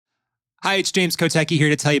Hi, it's James Kotecki here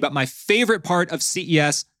to tell you about my favorite part of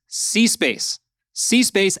CES, C-Space.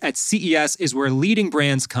 C-Space at CES is where leading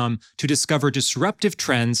brands come to discover disruptive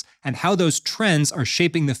trends and how those trends are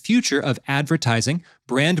shaping the future of advertising,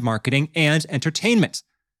 brand marketing, and entertainment.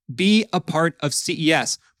 Be a part of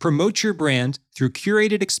CES. Promote your brand through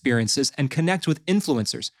curated experiences and connect with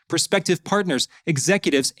influencers, prospective partners,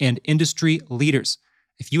 executives, and industry leaders.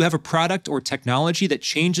 If you have a product or technology that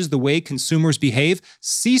changes the way consumers behave,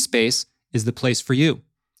 C-Space is the place for you.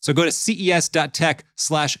 So go to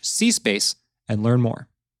ces.tech/cspace and learn more.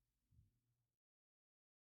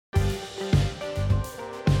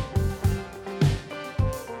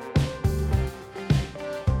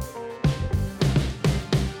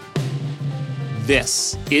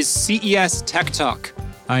 This is CES Tech Talk.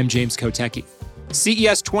 I'm James Kotecki.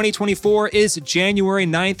 CES 2024 is January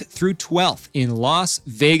 9th through 12th in Las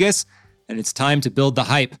Vegas, and it's time to build the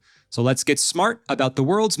hype. So let's get smart about the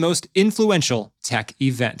world's most influential tech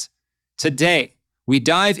event. Today, we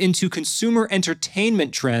dive into consumer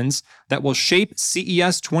entertainment trends that will shape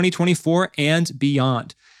CES 2024 and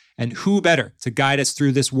beyond. And who better to guide us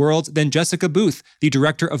through this world than Jessica Boothe, the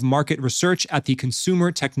Director of Market Research at the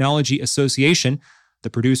Consumer Technology Association, the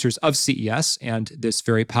producers of CES and this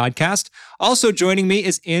very podcast. Also joining me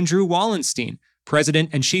is Andrew Wallenstein,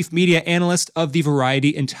 President and Chief Media Analyst of the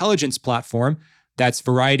Variety Intelligence Platform. That's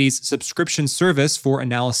Variety's subscription service for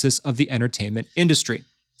analysis of the entertainment industry.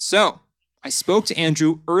 So, I spoke to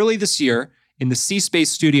Andrew early this year in the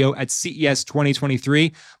C-Space studio at CES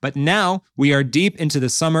 2023, but now we are deep into the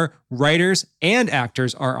summer. Writers and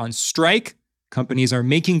actors are on strike. Companies are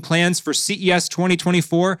making plans for CES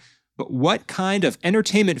 2024, but what kind of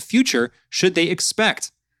entertainment future should they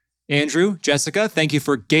expect? Andrew, Jessica, thank you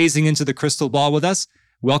for gazing into the crystal ball with us.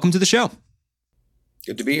 Welcome to the show.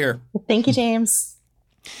 Good to be here. Thank you, James.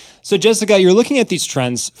 So, Jessica, you're looking at these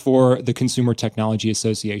trends for the Consumer Technology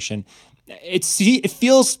Association. It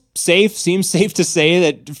feels safe, seems safe to say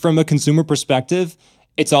that from a consumer perspective,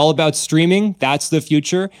 it's all about streaming. That's the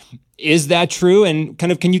future. Is that true? And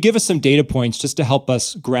can you give us some data points just to help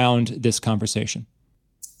us ground this conversation?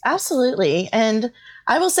 Absolutely. And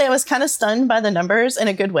I will say I was kind of stunned by the numbers in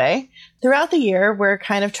a good way. Throughout the year, we're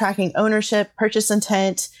kind of tracking ownership, purchase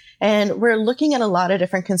intent, and we're looking at a lot of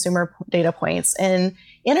different consumer data points. And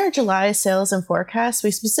in our July sales and forecast,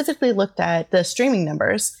 we specifically looked at the streaming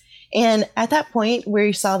numbers. And at that point,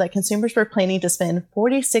 we saw that consumers were planning to spend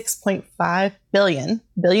 $46.5 billion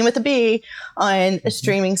with a B, on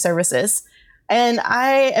streaming services. And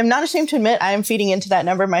I am not ashamed to admit I am feeding into that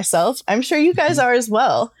number myself. I'm sure you guys are as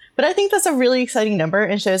well. But I think that's a really exciting number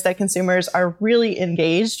and shows that consumers are really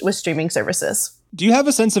engaged with streaming services. Do you have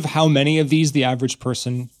a sense of how many of these the average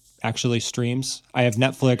person actually streams? I have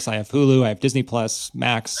Netflix, I have Hulu, I have Disney Plus,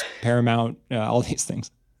 Max, Paramount, all these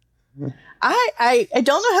things. I don't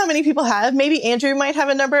know how many people have. Maybe Andrew might have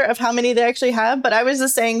a number of how many they actually have, but I was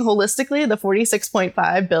just saying holistically, the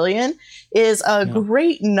 46.5 billion is a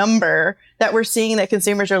great number that we're seeing that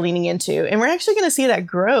consumers are leaning into. And we're actually going to see that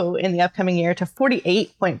grow in the upcoming year to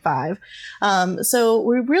 48.5. So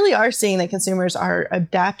we really are seeing that consumers are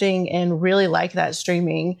adapting and really like that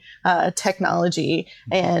streaming technology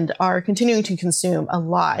and are continuing to consume a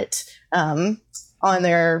lot on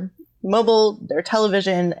their mobile, their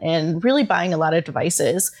television, and really buying a lot of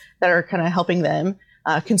devices that are kind of helping them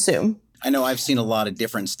consume. I know I've seen a lot of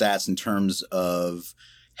different stats in terms of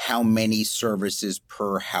how many services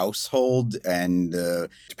per household. And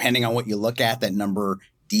depending on what you look at, that number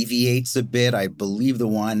deviates a bit. I believe the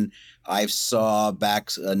one I saw back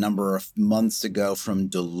a number of months ago from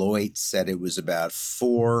Deloitte said it was about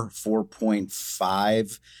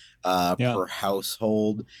 4.5 per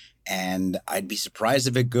household. And I'd be surprised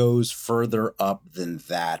if it goes further up than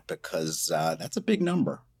that because that's a big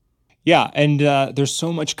number. Yeah, and there's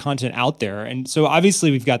so much content out there. And so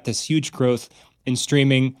obviously we've got this huge growth in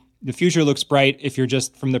streaming. The future looks bright if you're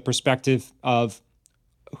just from the perspective of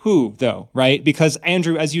who, though, right? Because,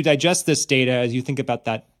 Andrew, as you digest this data, as you think about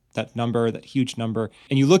that number, that huge number,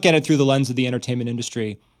 and you look at it through the lens of the entertainment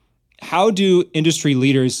industry, how do industry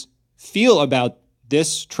leaders feel about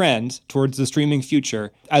this trend towards the streaming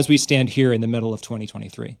future as we stand here in the middle of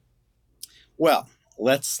 2023? Well,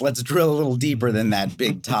 let's drill a little deeper than that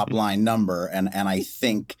big top line number. And I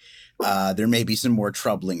think there may be some more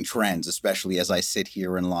troubling trends, especially as I sit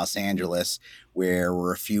here in Los Angeles, where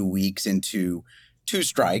we're a few weeks into 2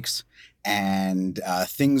 strikes. And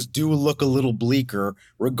things do look a little bleaker,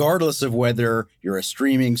 regardless of whether you're a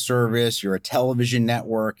streaming service, you're a television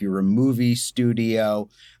network, you're a movie studio.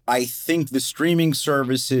 I think the streaming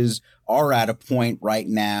services are at a point right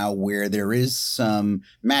now where there is some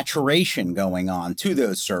maturation going on to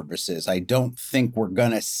those services. I don't think we're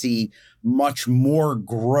going to see much more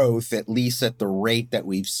growth, at least at the rate that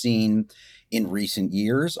we've seen in recent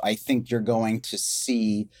years. I think you're going to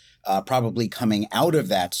see probably coming out of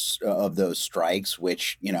those strikes,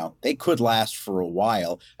 which, they could last for a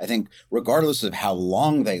while. I think regardless of how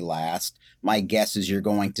long they last, my guess is you're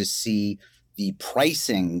going to see the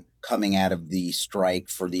pricing coming out of the strike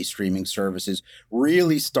for these streaming services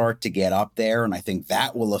really start to get up there. And I think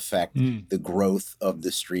that will affect the growth of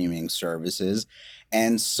the streaming services.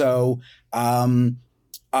 And so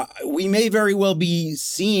we may very well be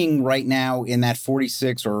seeing right now in that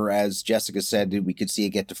 46, or as Jessica said, we could see it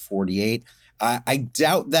get to 48. I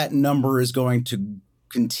doubt that number is going to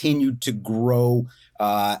continue to grow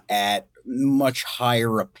at much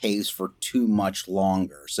higher a pace for too much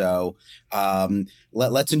longer. So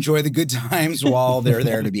let's enjoy the good times while they're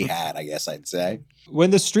there to be had, I guess I'd say.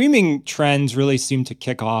 When the streaming trends really seemed to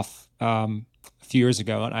kick off a few years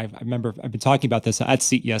ago, and I remember I've been talking about this at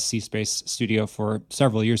CES C-Space Studio for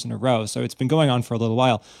several years in a row, so it's been going on for a little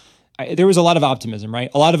while. There was a lot of optimism, right?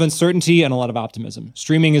 A lot of uncertainty and a lot of optimism.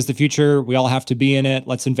 Streaming is the future. We all have to be in it.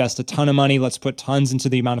 Let's invest a ton of money. Let's put tons into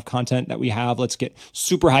the amount of content that we have. Let's get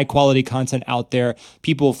super high quality content out there.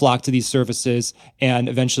 People will flock to these services, and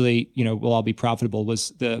eventually, we'll all be profitable,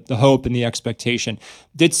 was the hope and the expectation.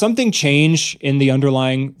 Did something change in the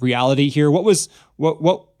underlying reality here? What was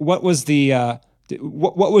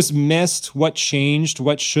missed? What changed?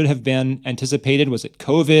 What should have been anticipated? Was it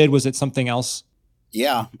COVID? Was it something else?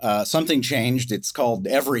 Yeah, something changed. It's called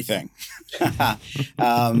everything.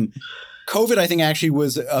 COVID, I think, actually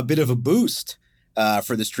was a bit of a boost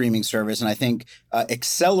for the streaming service, and I think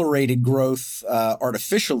accelerated growth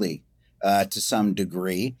artificially to some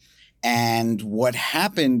degree. And what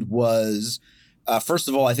happened was, first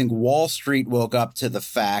of all, I think Wall Street woke up to the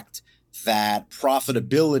fact that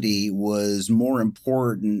profitability was more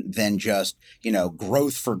important than just,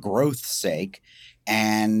 growth for growth's sake.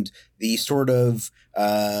 And the sort of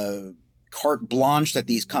carte blanche that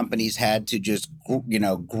these companies had to just,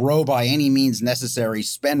 grow by any means necessary,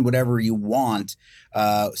 spend whatever you want,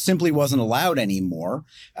 simply wasn't allowed anymore.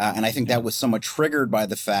 And I think that was somewhat triggered by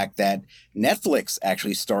the fact that Netflix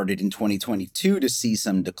actually started in 2022 to see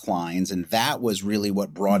some declines. And that was really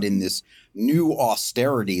what brought in this new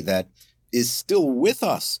austerity that is still with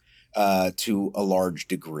us to a large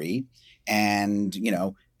degree. And,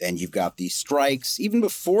 then you've got these strikes. Even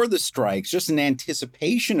before the strikes, just in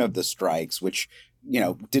anticipation of the strikes, which,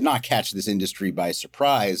 did not catch this industry by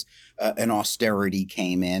surprise, an austerity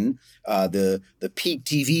came in. The peak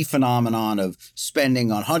TV phenomenon of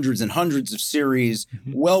spending on hundreds and hundreds of series,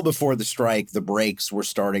 well before the strike, the brakes were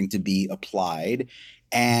starting to be applied.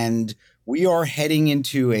 And we are heading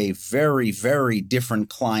into a very, very different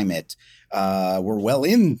climate. We're well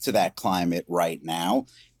into that climate right now.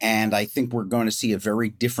 And I think we're going to see a very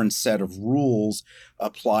different set of rules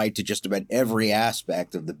applied to just about every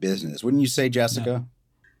aspect of the business. Wouldn't you say, Jessica?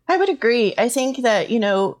 I would agree. I think that,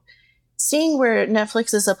 seeing where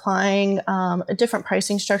Netflix is applying different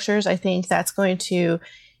pricing structures, I think that's going to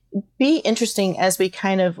be interesting as we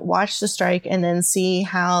kind of watch the strike and then see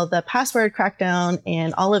how the password crackdown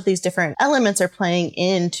and all of these different elements are playing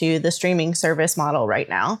into the streaming service model right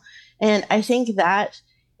now. And I think that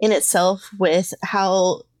in itself, with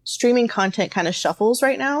how streaming content kind of shuffles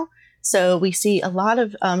right now. So we see a lot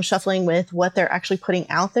of shuffling with what they're actually putting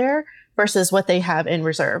out there versus what they have in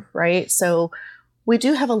reserve, right? So we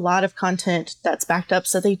do have a lot of content that's backed up.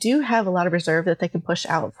 So they do have a lot of reserve that they can push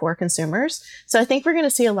out for consumers. So I think we're going to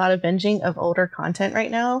see a lot of binging of older content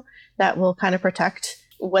right now that will kind of protect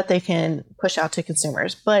what they can push out to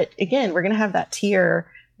consumers. But again, we're going to have that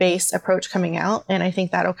tier-based approach coming out. And I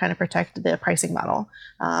think that'll kind of protect the pricing model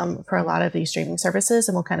for a lot of these streaming services.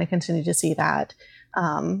 And we'll kind of continue to see that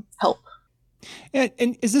help.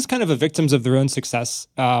 And is this kind of a victims of their own success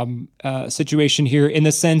situation here, in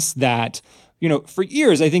the sense that, for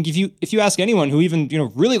years, I think if you ask anyone who even,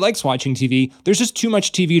 really likes watching TV, there's just too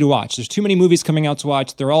much TV to watch. There's too many movies coming out to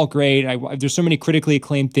watch. They're all great. There's so many critically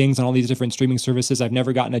acclaimed things on all these different streaming services. I've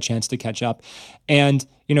never gotten a chance to catch up. And,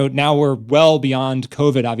 now we're well beyond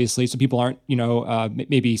COVID, obviously. So people aren't,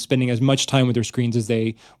 maybe spending as much time with their screens as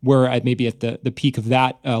they were at the peak of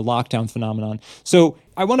that lockdown phenomenon. So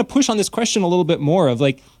I want to push on this question a little bit more of,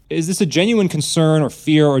 like, is this a genuine concern or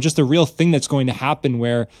fear, or just a real thing that's going to happen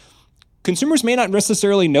where consumers may not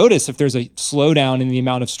necessarily notice if there's a slowdown in the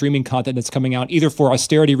amount of streaming content that's coming out, either for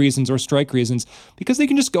austerity reasons or strike reasons, because they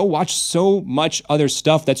can just go watch so much other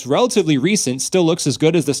stuff that's relatively recent, still looks as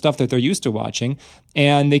good as the stuff that they're used to watching,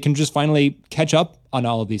 and they can just finally catch up on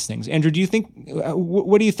all of these things. Andrew,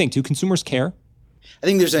 what do you think? Do consumers care? I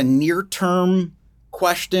think there's a near-term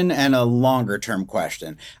question and a longer-term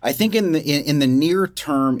question. I think in the near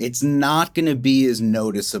term, it's not going to be as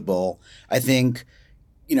noticeable. I think,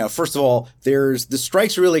 first of all, the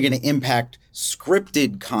strike's really going to impact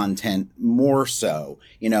scripted content more so.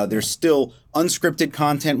 There's still unscripted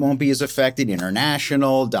content won't be as affected,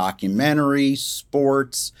 international, documentary,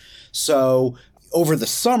 sports. So over the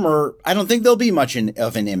summer, I don't think there'll be much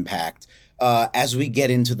of an impact. As we get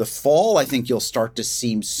into the fall, I think you'll start to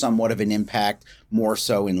see somewhat of an impact more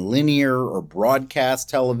so in linear or broadcast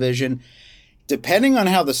television. Depending on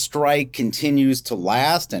how the strike continues to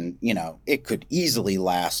last, and, it could easily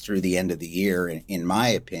last through the end of the year, in my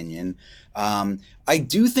opinion, I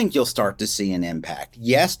do think you'll start to see an impact.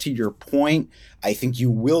 Yes, to your point, I think you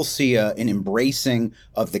will see an embracing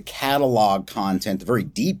of the catalog content, the very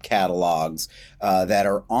deep catalogs that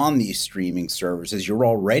are on these streaming services. You're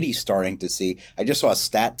already starting to see. I just saw a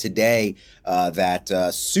stat today that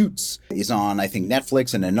Suits is on, I think,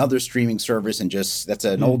 Netflix and another streaming service, and that's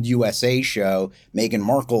an old USA show. Meghan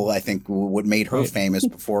Markle, I think, what made her famous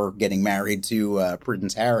before getting married to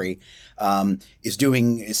Prince Harry,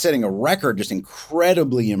 is setting a record, just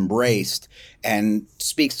incredibly embraced, and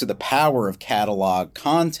speaks to the power of catalog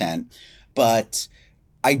content. But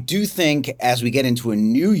I do think as we get into a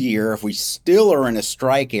new year, if we still are in a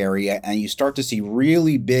strike area and you start to see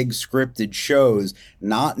really big scripted shows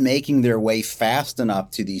not making their way fast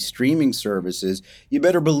enough to these streaming services, you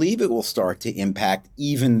better believe it will start to impact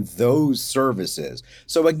even those services.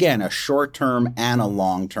 So again, a short-term and a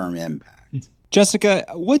long-term impact. Jessica,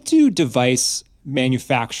 what do device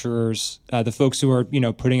manufacturers, the folks who are,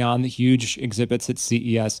 putting on the huge exhibits at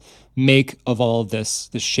CES, make of all of this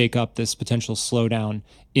shakeup, this potential slowdown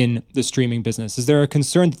in the streaming business? Is there a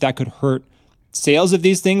concern that could hurt sales of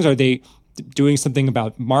these things? Are they doing something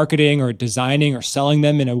about marketing or designing or selling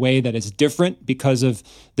them in a way that is different because of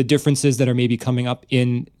the differences that are maybe coming up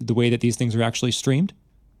in the way that these things are actually streamed?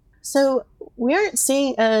 So we aren't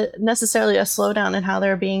seeing necessarily a slowdown in how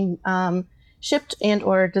they're being shipped and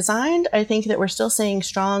or designed. I think that we're still seeing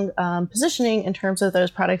strong positioning in terms of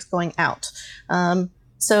those products going out.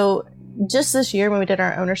 So just this year, when we did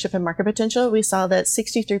our ownership and market potential, we saw that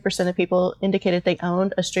 63% of people indicated they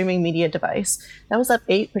owned a streaming media device. That was up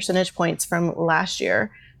 8 percentage points from last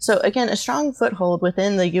year. So again, a strong foothold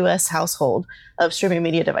within the US household of streaming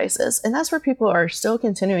media devices. And that's where people are still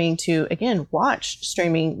continuing to, again, watch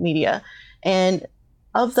streaming media. And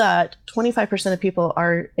of that, 25% of people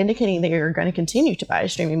are indicating they are going to continue to buy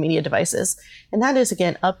streaming media devices. And that is,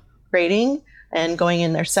 again, upgrading and going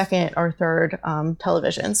in their second or third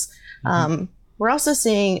televisions. Mm-hmm. We're also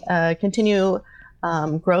seeing continue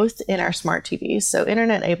growth in our smart TVs. So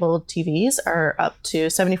internet-enabled TVs are up to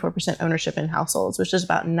 74% ownership in households, which is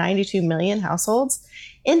about 92 million households,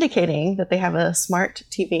 indicating that they have a smart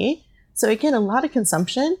TV. So again, a lot of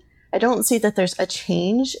consumption. I don't see that there's a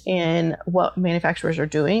change in what manufacturers are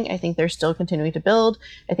doing. I think they're still continuing to build.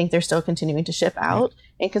 I think they're still continuing to ship out,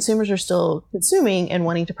 and consumers are still consuming and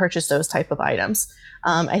wanting to purchase those type of items.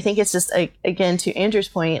 I think it's just, again, to Andrew's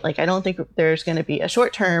point, I don't think there's going to be a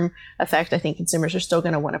short-term effect. I think consumers are still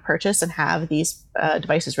going to want to purchase and have these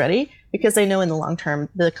devices ready because they know in the long term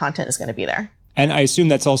the content is going to be there. And I assume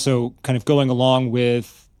that's also kind of going along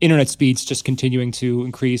with internet speeds just continuing to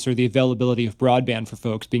increase, or the availability of broadband for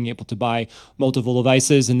folks being able to buy multiple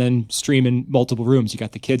devices and then stream in multiple rooms. You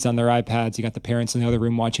got the kids on their iPads, you got the parents in the other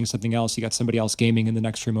room watching something else, you got somebody else gaming in the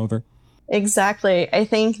next room over. Exactly. I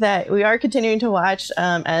think that we are continuing to watch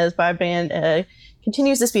as broadband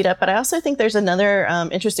continues to speed up, but I also think there's another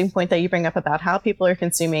interesting point that you bring up about how people are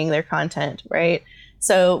consuming their content, right?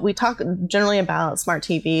 So we talk generally about smart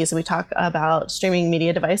TVs, and we talk about streaming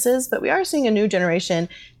media devices, but we are seeing a new generation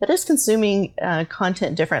that is consuming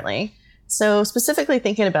content differently. So specifically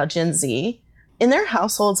thinking about Gen Z, in their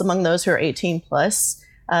households, among those who are 18 plus,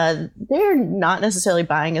 they're not necessarily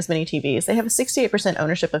buying as many TVs. They have a 68%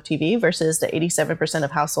 ownership of TV versus the 87% of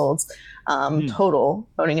households total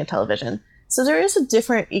owning a television. So there is a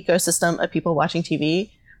different ecosystem of people watching TV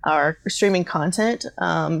or streaming content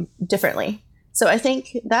differently. So I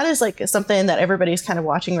think that is something that everybody's kind of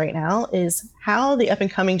watching right now, is how the up and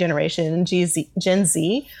coming generation, Gen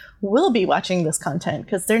Z, will be watching this content,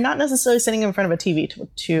 because they're not necessarily sitting in front of a TV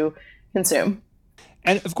to consume.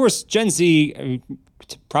 And of course, Gen Z,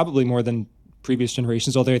 probably more than previous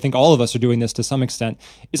generations, although I think all of us are doing this to some extent,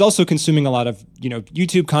 is also consuming a lot of,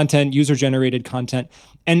 YouTube content, user-generated content.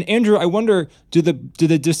 And Andrew, I wonder, do the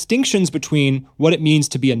distinctions between what it means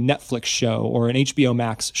to be a Netflix show or an HBO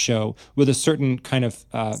Max show with a certain kind of,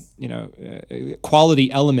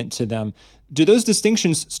 quality element to them, do those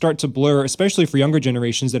distinctions start to blur, especially for younger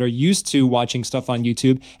generations that are used to watching stuff on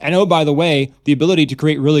YouTube? And oh, by the way, the ability to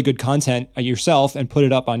create really good content yourself and put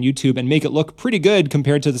it up on YouTube and make it look pretty good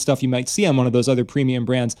compared to the stuff you might see on one of those other premium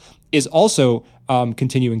brands is also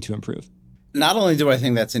continuing to improve. Not only do I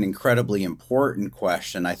think that's an incredibly important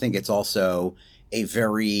question, I think it's also a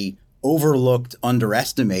very overlooked,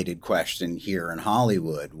 underestimated question here in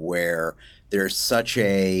Hollywood, where there's such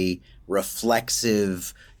a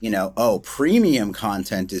reflexive, premium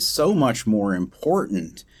content is so much more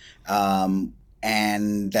important.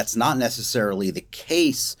 And that's not necessarily the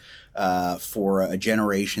case for a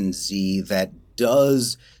Generation Z that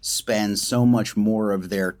does spend so much more of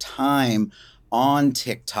their time on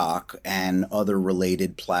TikTok and other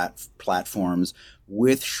related platforms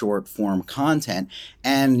with short form content.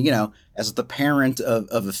 And, as the parent of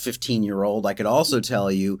a 15-year-old, I could also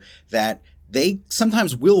tell you that they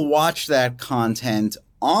sometimes will watch that content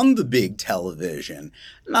on the big television.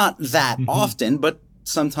 Not that often, but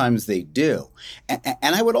sometimes they do.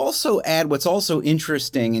 And I would also add what's also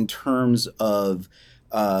interesting in terms of,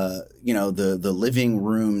 the living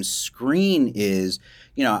room screen is,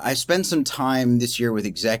 I spent some time this year with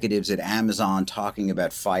executives at Amazon talking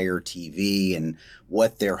about Fire TV and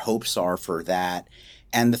what their hopes are for that.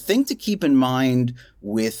 And the thing to keep in mind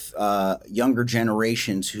with younger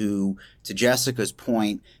generations who, to Jessica's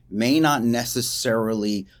point, may not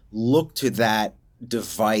necessarily look to that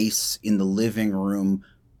device in the living room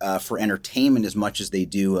for entertainment as much as they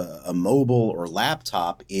do a mobile or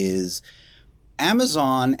laptop is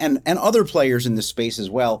Amazon and other players in this space as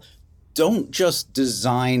well don't just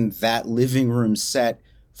design that living room set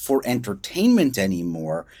for entertainment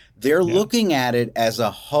anymore. They're looking at it as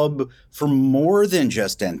a hub for more than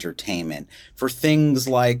just entertainment, for things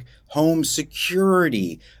like home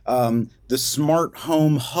security, the smart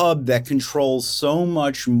home hub that controls so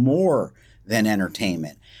much more than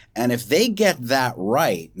entertainment. And if they get that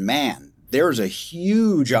right, man, there's a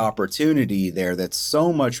huge opportunity there that's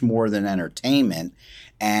so much more than entertainment.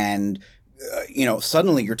 And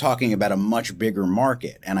suddenly you're talking about a much bigger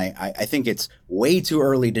market. And I think it's way too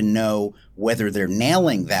early to know whether they're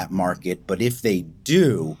nailing that market. But if they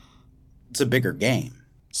do, it's a bigger game.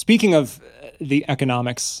 Speaking of the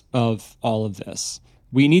economics of all of this,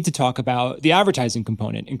 we need to talk about the advertising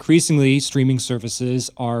component. Increasingly, streaming services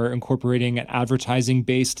are incorporating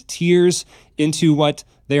advertising-based tiers into what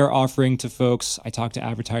they are offering to folks. I talk to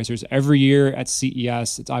advertisers every year at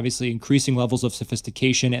CES. It's obviously increasing levels of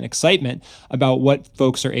sophistication and excitement about what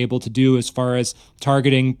folks are able to do as far as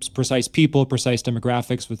targeting precise people, precise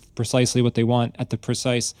demographics with precisely what they want at the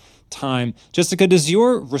precise time. Jessica, does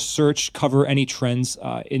your research cover any trends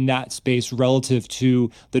in that space relative to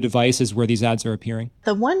the devices where these ads are appearing?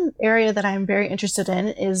 The one area that I'm very interested in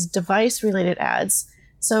is device-related ads.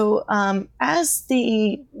 So as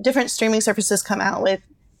the different streaming services come out with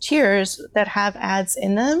tiers that have ads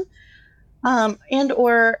in them, and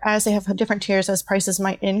or as they have different tiers as prices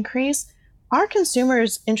might increase, are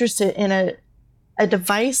consumers interested in a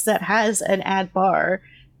device that has an ad bar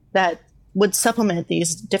that would supplement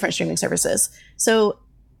these different streaming services? So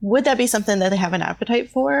would that be something that they have an appetite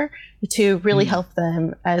for to really help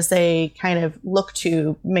them as they kind of look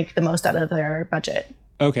to make the most out of their budget?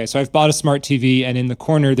 Okay, so I've bought a smart TV and in the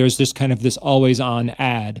corner, there's just kind of this always on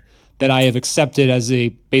ad that I have accepted as I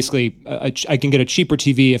can get a cheaper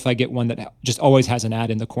TV if I get one that just always has an ad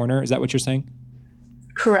in the corner. Is that what you're saying?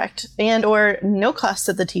 Correct. And or no cost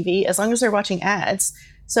to the TV as long as they're watching ads.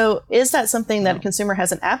 So is that something that a consumer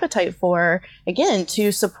has an appetite for, again,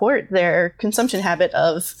 to support their consumption habit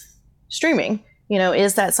of streaming?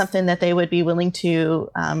 Is that something that they would be willing to,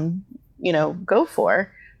 go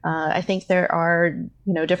for? I think there are,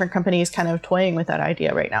 different companies kind of toying with that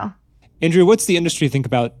idea right now. Andrew, what's the industry think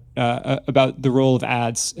about the role of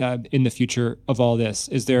ads in the future of all this?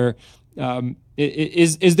 Is there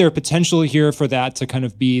is there potential here for that to kind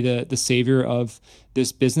of be the savior of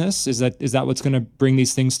this business? Is that what's going to bring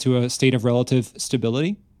these things to a state of relative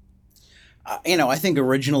stability? I think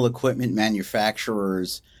original equipment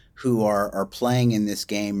manufacturers who are playing in this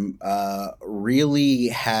game really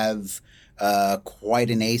have quite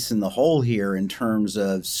an ace in the hole here in terms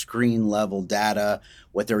of screen level data,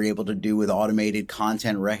 what they're able to do with automated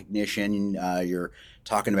content recognition. You're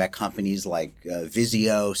talking about companies like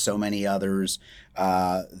Vizio, so many others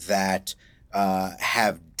that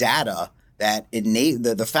have data that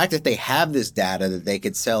the fact that they have this data that they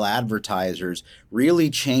could sell advertisers really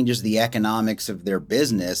changes the economics of their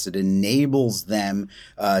business. It enables them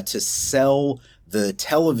to sell the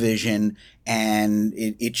television, and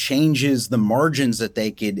it changes the margins that they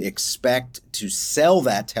could expect to sell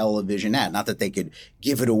that television at. Not that they could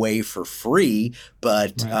give it away for free,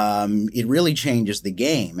 but right. It really changes the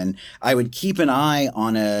game. And I would keep an eye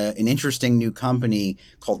on an interesting new company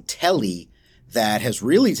called Telly that has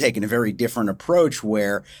really taken a very different approach,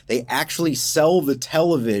 where they actually sell the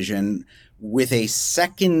television with a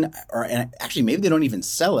second, and actually maybe they don't even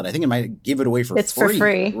sell it. I think it might give it away for free. It's for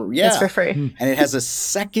free. Yeah. It's for free. And it has a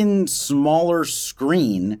second smaller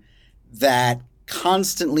screen that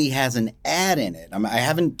constantly has an ad in it. I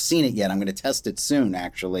haven't seen it yet. I'm going to test it soon,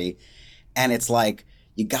 actually. And it's like,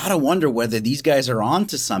 you got to wonder whether these guys are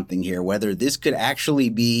onto something here, whether this could actually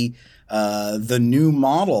be the new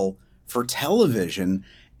model for television.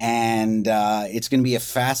 And it's going to be a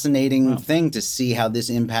fascinating thing to see how this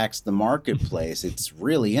impacts the marketplace. It's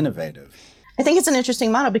really innovative. I think it's an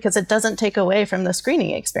interesting model because it doesn't take away from the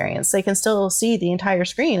screening experience. They can still see the entire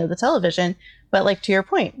screen of the television, but like to your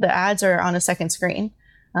point, the ads are on a second screen.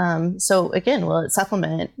 So again, will it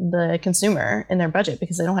supplement the consumer in their budget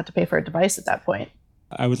because they don't have to pay for a device at that point?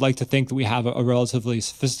 I would like to think that we have a relatively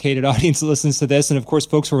sophisticated audience that listens to this. And of course,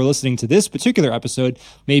 folks who are listening to this particular episode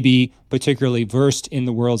may be particularly versed in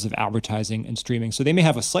the worlds of advertising and streaming. So they may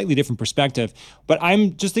have a slightly different perspective. But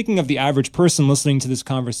I'm just thinking of the average person listening to this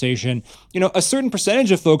conversation. You know, a certain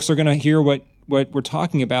percentage of folks are going to hear what we're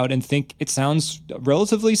talking about and think it sounds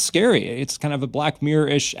relatively scary. It's kind of a Black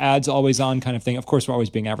Mirror-ish, ads always on kind of thing. Of course, we're always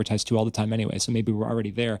being advertised to all the time anyway, so maybe we're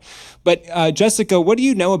already there. But Jessica, what do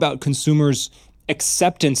you know about consumers'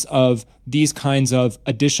 acceptance of these kinds of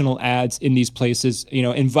additional ads in these places, you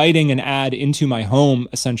know, inviting an ad into my home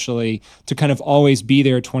essentially to kind of always be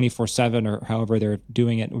there 24/7 or however they're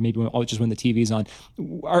doing it, or maybe just when the TV's on.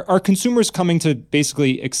 Are consumers coming to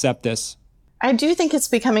basically accept this? I do think it's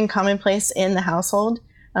becoming commonplace in the household.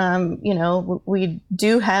 You know, we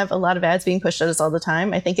do have a lot of ads being pushed at us all the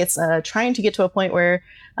time. I think it's trying to get to a point where,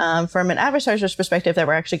 from an advertiser's perspective, that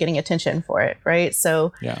we're actually getting attention for it, right?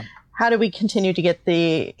 So yeah. How do we continue to get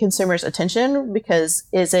the consumer's attention? Because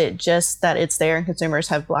is it just that it's there and consumers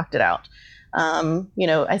have blocked it out? You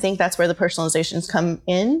know, I think that's where the personalizations come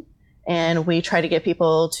in, and we try to get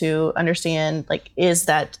people to understand, like, is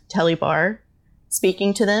that telly bar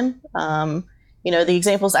speaking to them? You know, the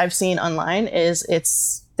examples I've seen online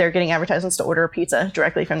is they're getting advertisements to order a pizza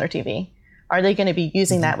directly from their TV. Are they going to be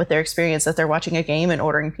using that with their experience that they're watching a game and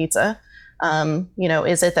ordering pizza? You know,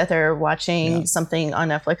 is it that they're watching something on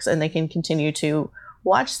Netflix and they can continue to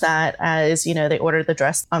watch that as, you know, they order the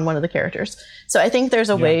dress on one of the characters? So I think there's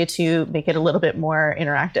a way to make it a little bit more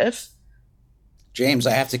interactive. James,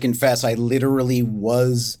 I have to confess, I literally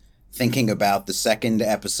was thinking about the second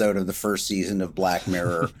episode of the first season of Black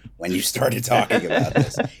Mirror when you started talking about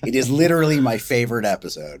this. It is literally my favorite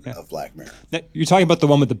episode of Black Mirror. You're talking about the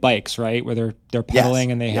one with the bikes, right? Where they're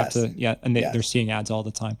pedaling and they have to, they're seeing ads all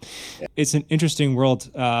the time. Yeah. It's an interesting world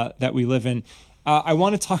that we live in. I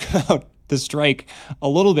want to talk about the strike a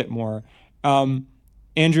little bit more.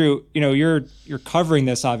 Andrew, you know, you're covering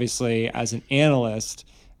this obviously as an analyst.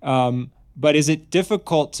 But is it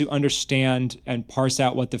difficult to understand and parse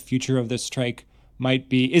out what the future of this strike might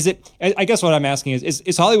be? Is it, I guess what I'm asking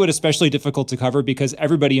is Hollywood especially difficult to cover because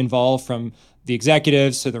everybody involved, from the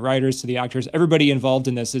executives to the writers to the actors, everybody involved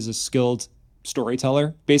in this is a skilled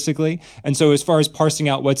storyteller, basically. And so as far as parsing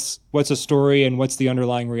out what's a story and what's the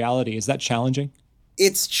underlying reality, is that challenging?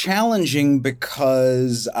 It's challenging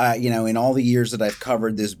because, you know, in all the years that I've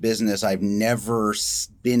covered this business, I've never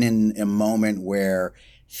been in a moment where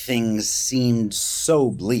things seemed so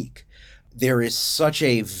bleak. There is such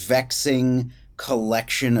a vexing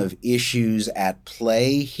collection of issues at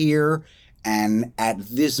play here. And at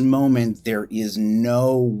this moment, there is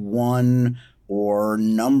no one or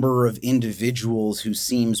number of individuals who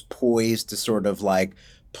seems poised to sort of like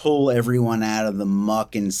pull everyone out of the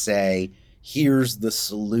muck and say, here's the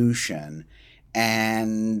solution.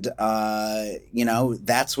 And, you know,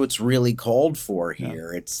 that's what's really called for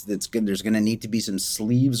here. Yeah. It's good. There's going to need to be some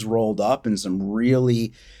sleeves rolled up and some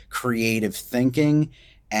really creative thinking.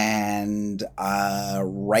 And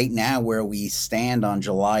right now, where we stand on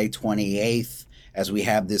July 28th, as we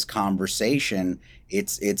have this conversation,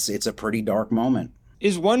 it's a pretty dark moment.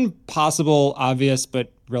 Is one possible, obvious,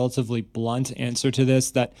 but relatively blunt answer to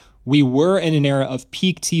this that we were in an era of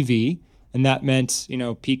peak TV? And that meant, you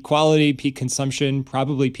know, peak quality, peak consumption,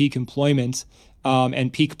 probably peak employment,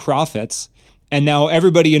 and peak profits. And now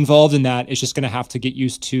everybody involved in that is just going to have to get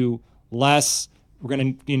used to less,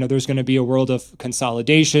 there's going to be a world of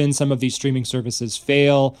consolidation. Some of these streaming services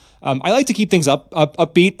fail. I like to keep things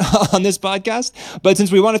upbeat on this podcast, but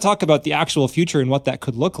since we want to talk about the actual future and what that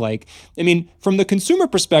could look like, I mean, from the consumer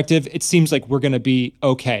perspective, it seems like we're going to be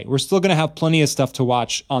okay. We're still going to have plenty of stuff to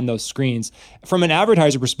watch on those screens. From an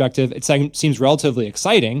advertiser perspective, it seems relatively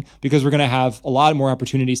exciting because we're going to have a lot more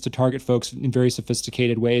opportunities to target folks in very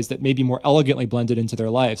sophisticated ways that may be more elegantly blended into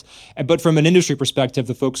their lives. But from an industry perspective,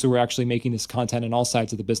 the folks who are actually making this content on all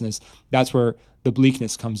sides of the business, that's where the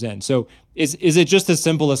bleakness comes in. So is it just as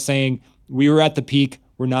simple as saying we were at the peak,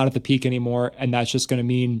 we're not at the peak anymore, and that's just going to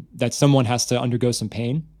mean that someone has to undergo some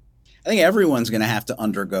pain? I think everyone's going to have to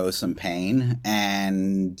undergo some pain,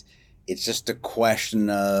 and it's just a question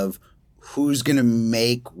of who's going to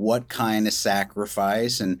make what kind of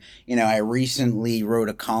sacrifice. And, I recently wrote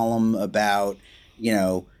a column about,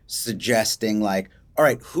 suggesting like, all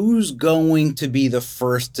right, who's going to be the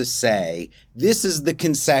first to say, this is the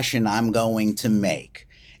concession I'm going to make?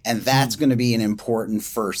 And that's going to be an important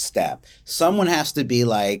first step. Someone has to be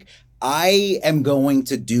like, I am going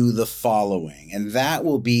to do the following. And that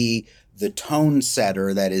will be the tone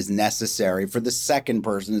setter that is necessary for the second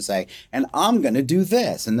person to say, and I'm going to do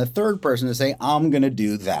this. And the third person to say, I'm going to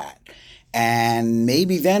do that. And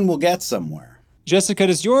maybe then we'll get somewhere. Jessica,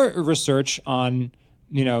 does your research on,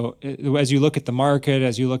 as you look at the market,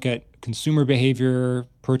 as you look at consumer behavior,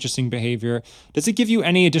 purchasing behavior, does it give you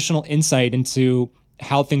any additional insight into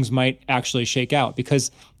how things might actually shake out?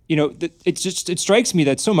 Because it strikes me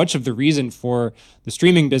that so much of the reason for the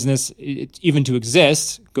streaming business even to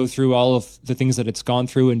exist, go through all of the things that it's gone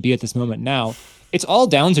through and be at this moment now, it's all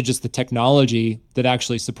down to just the technology that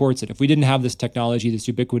actually supports it. If we didn't have this technology, this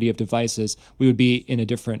ubiquity of devices, we would be in a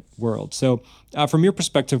different world. So from your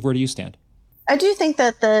perspective, where do you stand? I do think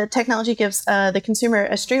that the technology gives the consumer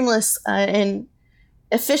a streamless and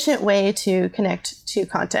efficient way to connect to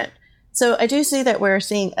content. So I do see that we're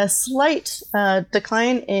seeing a slight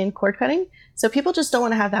decline in cord cutting. So people just don't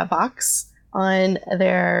want to have that box on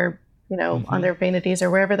their, on their vanities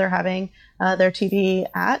or wherever they're having their TV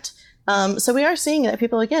at. So we are seeing that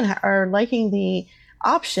people, again, are liking the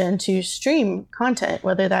option to stream content,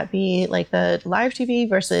 whether that be like the live TV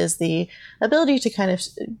versus the ability to kind of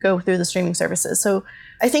go through the streaming services. So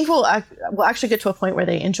I think we'll actually get to a point where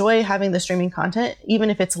they enjoy having the streaming content, even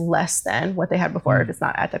if it's less than what they had before, if it's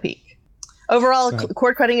not at the peak. Overall,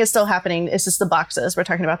 cord cutting is still happening. It's just the boxes. We're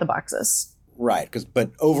talking about the boxes. Right.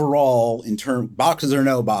 But overall, boxes or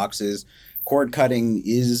no boxes, cord cutting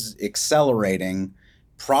is accelerating,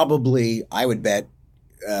 probably, I would bet,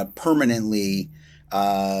 permanently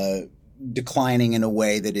declining in a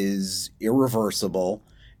way that is irreversible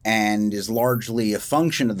and is largely a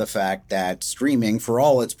function of the fact that streaming, for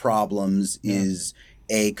all its problems, is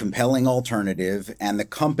a compelling alternative, and the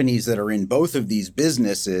companies that are in both of these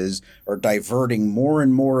businesses are diverting more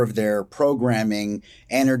and more of their programming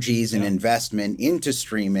energies and investment into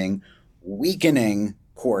streaming, weakening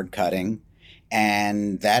cord cutting,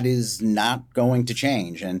 and that is not going to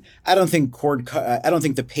change. And I don't think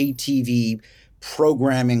the pay TV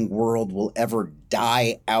programming world will ever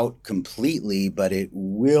die out completely, but it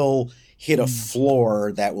will hit a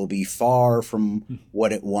floor that will be far from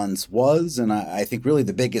what it once was. And I think really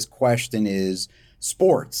the biggest question is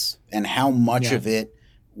sports and how much of it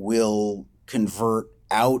will convert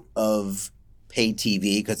out of pay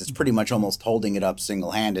TV, because it's pretty much almost holding it up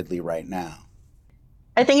single-handedly right now.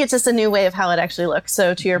 I think it's just a new way of how it actually looks.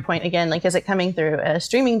 So to your point, again, like, is it coming through a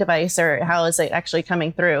streaming device, or how is it actually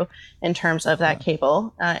coming through in terms of that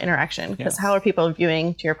cable interaction? Because how are people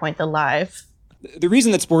viewing, to your point, the live? The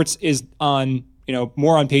reason that sports is on,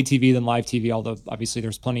 more on paid TV than live TV, although obviously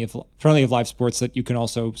there's plenty of live sports that you can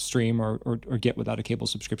also stream or get without a cable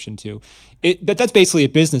subscription to. But that's basically a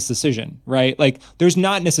business decision, right? Like, there's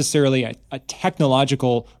not necessarily a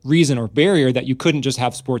technological reason or barrier that you couldn't just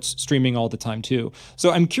have sports streaming all the time too. So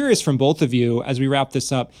I'm curious from both of you, as we wrap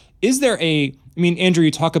this up, is there Andrew,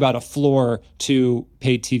 you talk about a floor to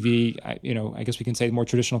paid TV, I guess we can say more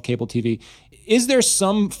traditional cable TV. Is there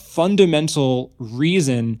some fundamental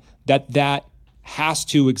reason that has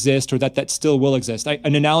to exist, or that still will exist?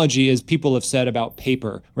 An analogy is people have said about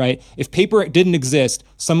paper, right? If paper didn't exist,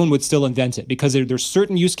 someone would still invent it, because there's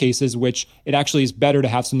certain use cases which it actually is better to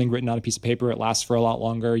have something written on a piece of paper. It lasts for a lot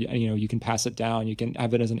longer. You can pass it down. You can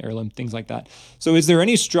have it as an heirloom, things like that. So is there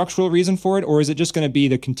any structural reason for it, or is it just going to be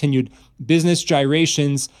the continued business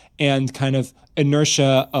gyrations and kind of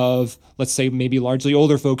inertia of, let's say, maybe largely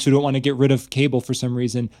older folks who don't want to get rid of cable for some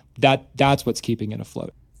reason? That's what's keeping it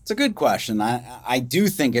afloat. It's a good question. I do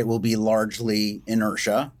think it will be largely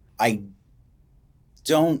inertia. I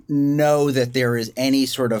don't know that there is any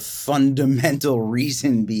sort of fundamental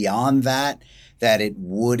reason beyond that it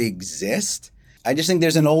would exist. I just think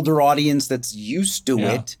there's an older audience that's used to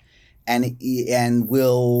it and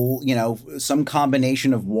will, some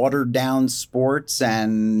combination of watered down sports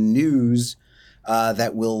and news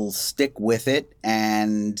that will stick with it.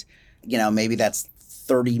 And, maybe that's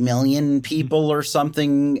 30 million people or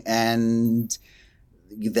something, and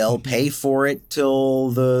they'll pay for it till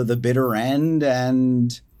the bitter end.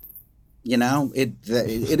 And,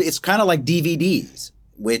 it's kind of like DVDs,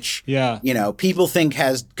 which, people think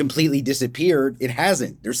has completely disappeared. It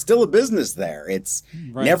hasn't. There's still a business there. It's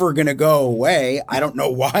never going to go away. I don't know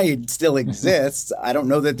why it still exists. I don't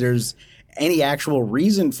know that there's any actual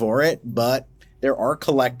reason for it, but there are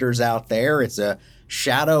collectors out there. It's a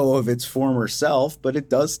shadow of its former self, but it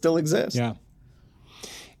does still exist. Yeah.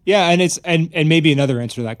 Yeah. And maybe another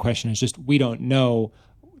answer to that question is just, we don't know.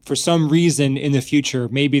 For some reason in the future,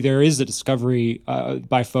 maybe there is a discovery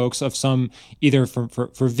by folks of some, either for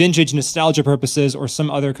vintage nostalgia purposes or some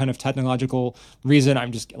other kind of technological reason.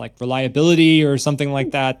 I'm just like reliability or something like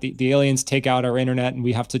that. The aliens take out our internet and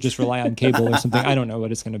we have to just rely on cable or something. I don't know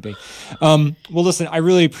what it's going to be. Well, listen, I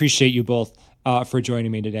really appreciate you both for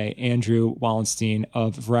joining me today. Andrew Wallenstein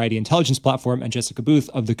of Variety Intelligence Platform and Jessica Boothe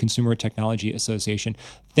of the Consumer Technology Association.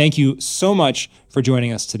 Thank you so much for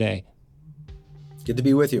joining us today. Good to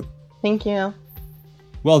be with you. Thank you.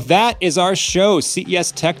 Well, that is our show,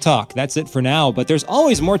 CES Tech Talk. That's it for now, but there's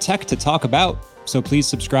always more tech to talk about. So please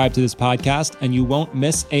subscribe to this podcast and you won't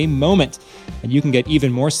miss a moment. And you can get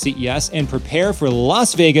even more CES and prepare for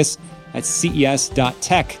Las Vegas at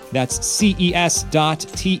ces.tech. That's ces.tech.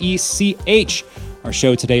 Our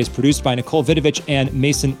show today is produced by Nicole Vidovich and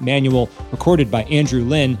Mason Manuel, recorded by Andrew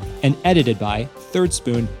Lin, and edited by Third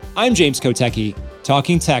Spoon. I'm James Kotecki,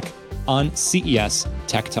 talking tech on CES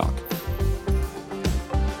Tech Talk.